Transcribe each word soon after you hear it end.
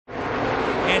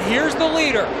And here's the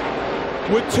leader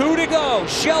with 2 to go,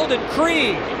 Sheldon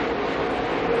Creed.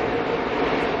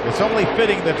 It's only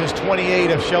fitting that this 28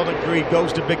 of Sheldon Creed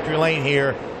goes to victory lane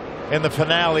here in the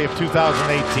finale of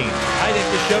 2018. I think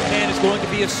this young man is going to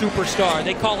be a superstar.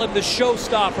 They call him the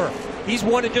showstopper. He's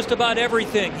won at just about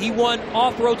everything. He won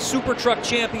off-road super truck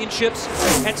championships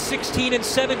at 16 and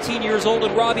 17 years old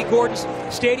in Robbie Gordon's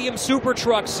Stadium Super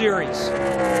Truck Series.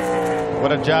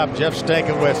 What a job Jeff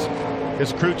Stankiewicz,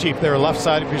 his crew chief there, left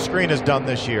side of your screen, has done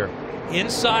this year.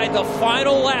 Inside the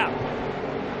final lap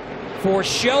for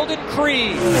Sheldon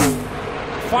Creed.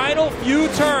 Final few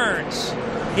turns.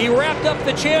 He wrapped up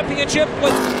the championship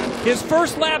with his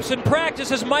first laps in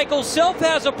practice as Michael Self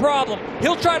has a problem.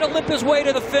 He'll try to limp his way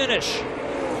to the finish.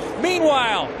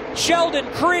 Meanwhile, Sheldon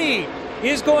Creed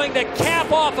is going to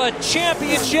cap off a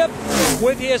championship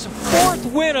with his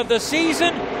 4th win of the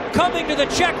season. Coming to the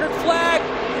checkered flag,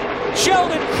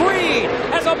 Sheldon Creed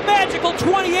has a magical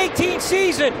 2018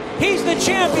 season. He's the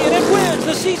champion and wins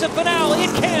the season finale in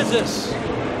Kansas.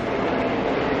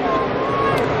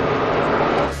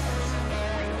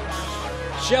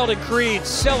 Sheldon Creed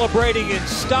celebrating in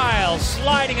style,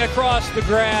 sliding across the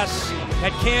grass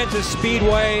at Kansas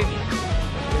Speedway.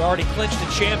 He already clinched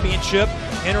a championship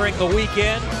entering the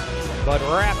weekend, but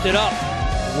wrapped it up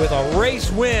with a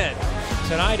race win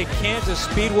tonight at Kansas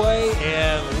Speedway.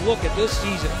 And look at this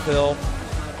season, Phil.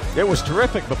 It was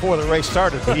terrific before the race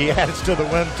started, but he added to the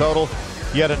win total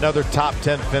yet another top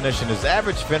 10 finish, and his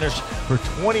average finish for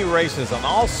 20 races on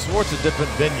all sorts of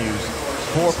different venues,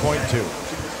 4.2.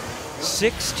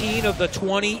 16 of the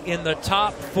 20 in the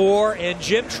top 4, and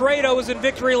Jim Trado is in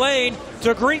victory lane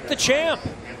to greet the champ.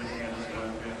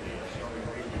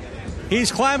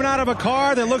 He's climbing out of a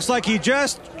car that looks like he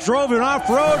just drove an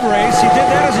off-road race. He did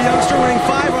that as a youngster, winning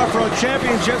 5 off-road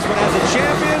championships, but as a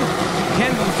champion,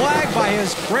 can be flagged by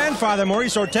his grandfather,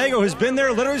 Maurice Ortega, who's been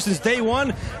there literally since day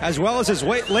 1, as well as his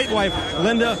late wife,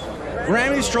 Linda.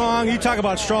 Grammy strong. You talk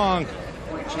about strong.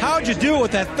 How'd you do it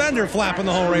with that fender flapping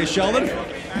the whole race, Sheldon?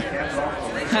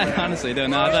 I honestly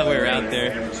don't know. I thought we were out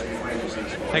there.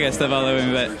 I got stuff all over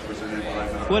me, but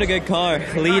what a good car.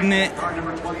 Leading it.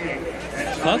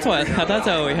 That's why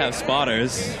we have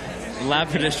spotters.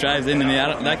 Lapper just drives into me.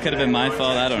 That could have been my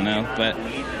fault. I don't know. But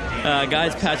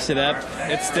guys patched it up.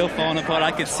 It's still falling apart.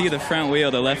 I could see the front wheel,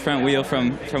 the left front wheel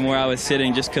from where I was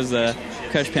sitting, just because the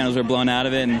crush panels were blown out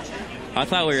of it. And I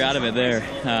thought we were out of it there.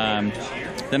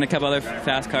 Then a couple other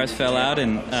fast cars fell out,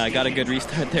 and got a good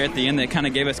restart there at the end that kind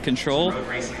of gave us control.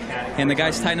 And the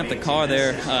guys tightened up the car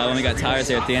there when we got tires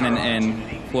there at the end, and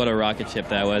what a rocket ship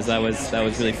that was. That was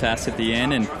really fast at the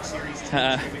end, and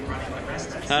I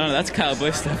don't know, that's Kyle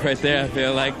Busch stuff right there. I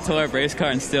feel like tore up race car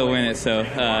and still win it. So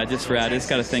just rad. I just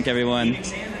got to thank everyone,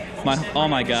 all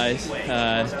my guys,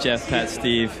 Jeff, Pat,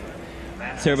 Steve,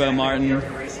 Turbo, Martin,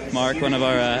 Mark, one of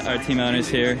our team owners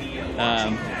here.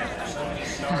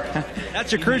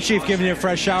 That's your crew chief giving you a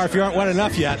fresh shower if you aren't wet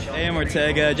enough yet. AM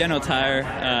Ortega, General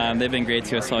Tire, they've been great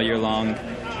to us all year long.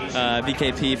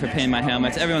 BKP for painting my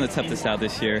helmets, everyone that's helped us out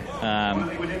this year.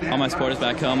 All my supporters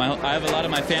back home. I have a lot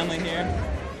of my family here.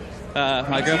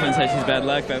 My girlfriend said she's bad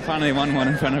luck, but finally won one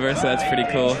in front of her, so that's pretty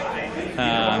cool.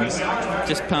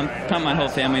 Just pumped my whole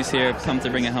family's here, pumped to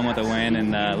bring it home with a win,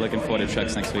 and looking forward to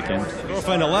trucks next weekend.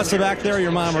 Girlfriend Alessa back there,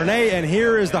 your mom Renee, and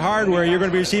here is the hardware you're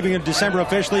going to be receiving in December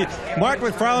officially. Mark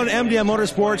McFarland, MDM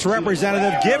Motorsports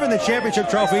representative, given the championship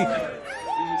trophy